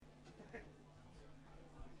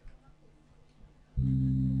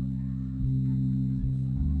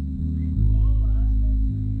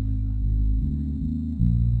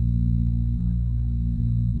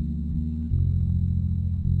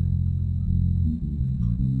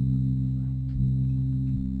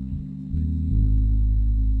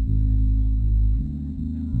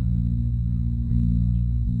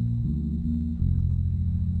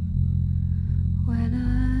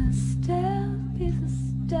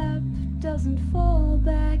doesn't fall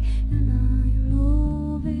back, and I'm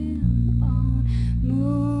moving on,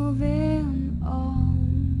 moving on.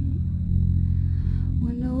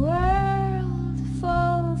 When the world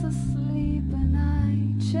falls asleep and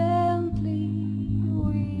I gently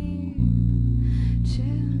weep,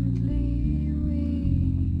 gently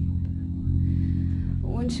weep.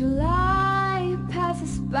 When July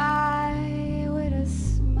passes by with a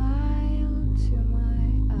smile to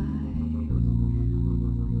my eye,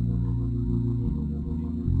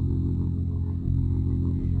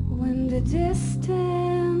 when the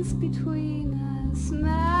distance between us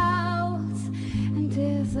melts and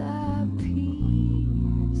disappears,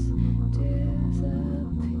 disappears,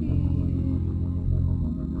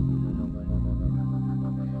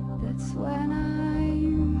 that's when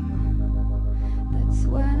that's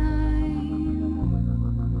when I'm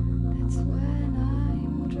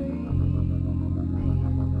dreaming.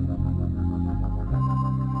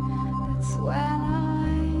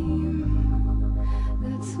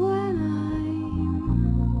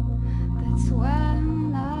 That's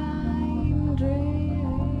when I'm dreaming.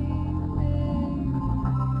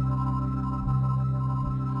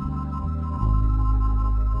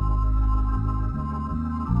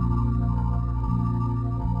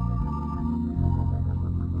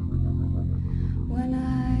 When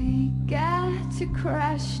I get to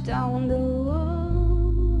crash down the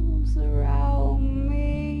walls around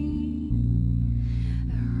me,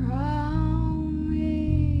 around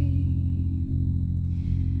me.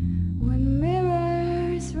 When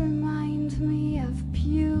mirrors remind me of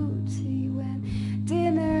beauty, when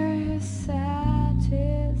dinner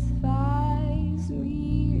satisfies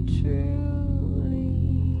me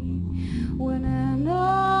truly, when an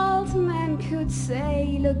old man could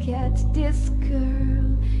say, look at this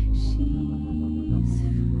girl, she's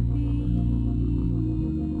free.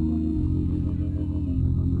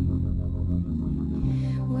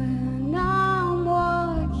 When I'm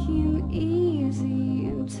walking easy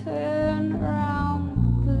and turn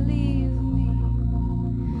around, believe me,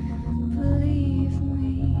 believe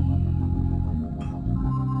me.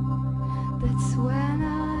 That's when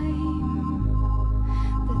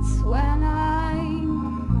that's when I'm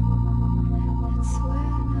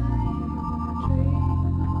dreaming.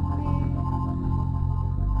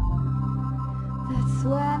 That's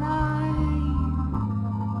when I'm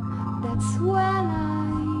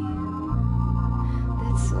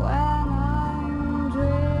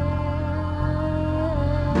dreaming.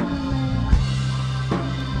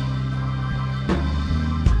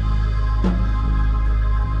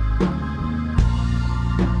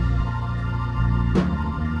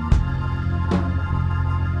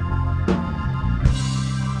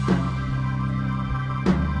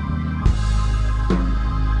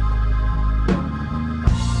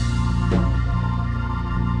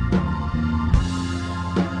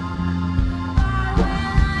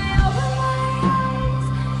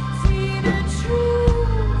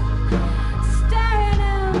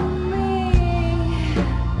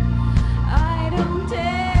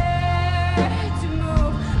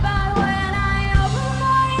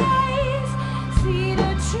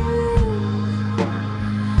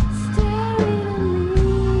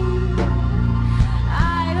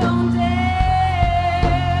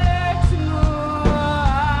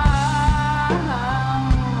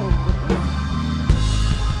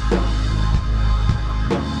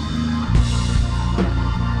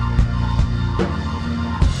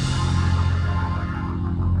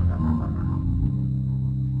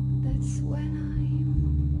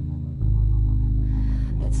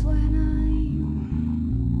 That's when I'm